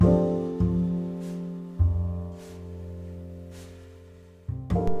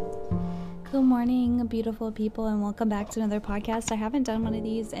Good morning, beautiful people, and welcome back to another podcast. I haven't done one of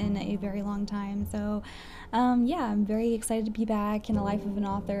these in a very long time, so I'm very excited to be back in the life of an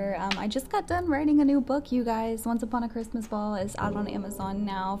author. I just got done writing a new book, you guys. Once Upon a Christmas Ball is out on Amazon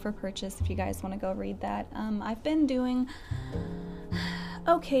now for purchase if you guys want to go read that. I've been doing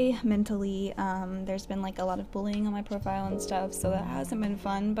okay mentally. There's been like a lot of bullying on my profile and stuff, so that hasn't been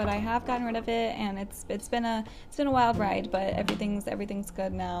fun, but I have gotten rid of it, and it's been a wild ride, but everything's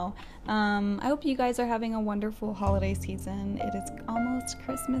good now. I hope you guys are having a wonderful holiday season. It is almost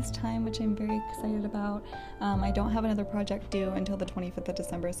Christmas time, which I'm very excited about. I don't have another project due until the 25th of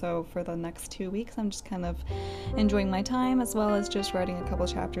December, so for the next 2 weeks I'm just kind of enjoying my time, as well as just writing a couple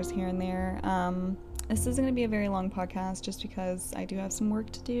chapters here and there. This isn't going to be a very long podcast just because I do have some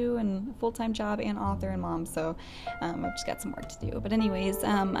work to do and a full-time job and author and mom, so I've just got some work to do. But anyways,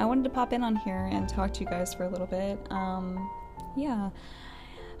 I wanted to pop in on here and talk to you guys for a little bit.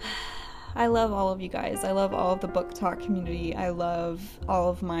 I love all of you guys. I love all of the book talk community. I love all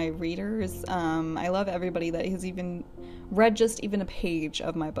of my readers. I love everybody that has even read just even a page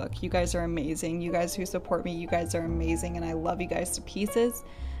of my book. You guys are amazing. You guys who support me, you guys are amazing, and I love you guys to pieces.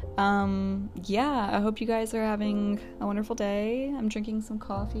 I hope you guys are having a wonderful day. I'm drinking some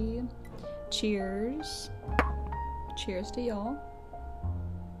coffee. Cheers. Cheers to y'all.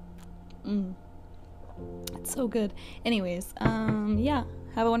 It's so good. Anyways,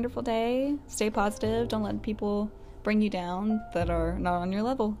 have a wonderful day. Stay positive. Don't let people bring you down that are not on your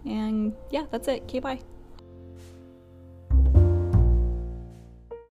level. And yeah, that's it. Okay, bye.